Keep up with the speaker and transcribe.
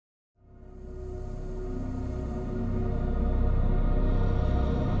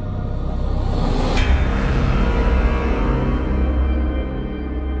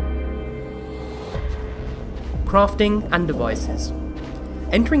crafting and devices.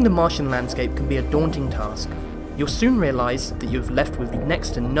 Entering the Martian landscape can be a daunting task. You'll soon realise that you've left with next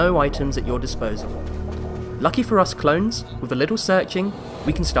to no items at your disposal. Lucky for us clones, with a little searching,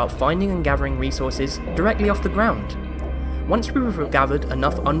 we can start finding and gathering resources directly off the ground. Once we've gathered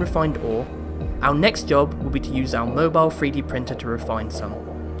enough unrefined ore, our next job will be to use our mobile 3D printer to refine some.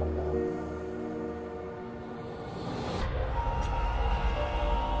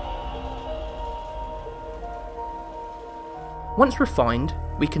 Once refined,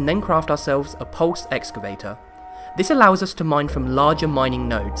 we can then craft ourselves a pulse excavator. This allows us to mine from larger mining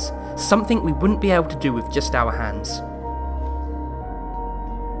nodes, something we wouldn't be able to do with just our hands.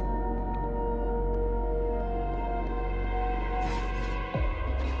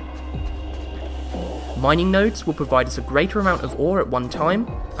 Mining nodes will provide us a greater amount of ore at one time,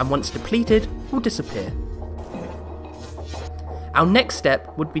 and once depleted, will disappear. Our next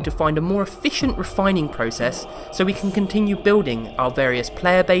step would be to find a more efficient refining process so we can continue building our various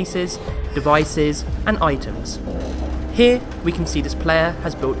player bases, devices, and items. Here we can see this player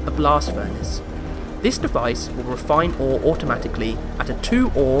has built a blast furnace. This device will refine ore automatically at a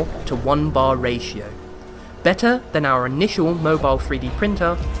 2 ore to 1 bar ratio. Better than our initial mobile 3D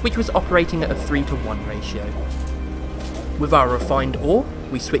printer, which was operating at a 3 to 1 ratio. With our refined ore,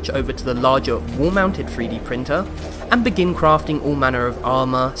 we switch over to the larger wall-mounted 3D printer and begin crafting all manner of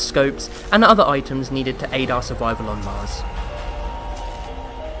armour, scopes and other items needed to aid our survival on Mars.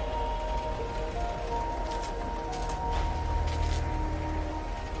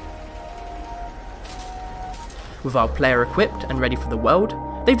 With our player equipped and ready for the world,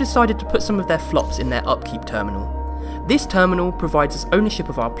 they've decided to put some of their flops in their upkeep terminal. This terminal provides us ownership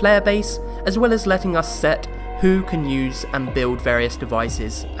of our player base, as well as letting us set who can use and build various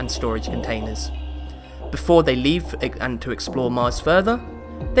devices and storage containers. Before they leave and to explore Mars further,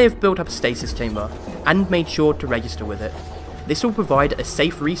 they have built up a stasis chamber and made sure to register with it. This will provide a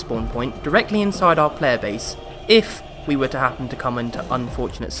safe respawn point directly inside our player base if we were to happen to come into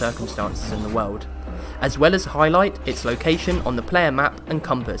unfortunate circumstances in the world, as well as highlight its location on the player map and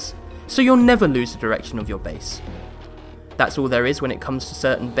compass, so you'll never lose the direction of your base. That's all there is when it comes to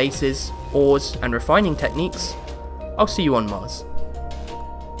certain bases, ores and refining techniques. I'll see you on Mars.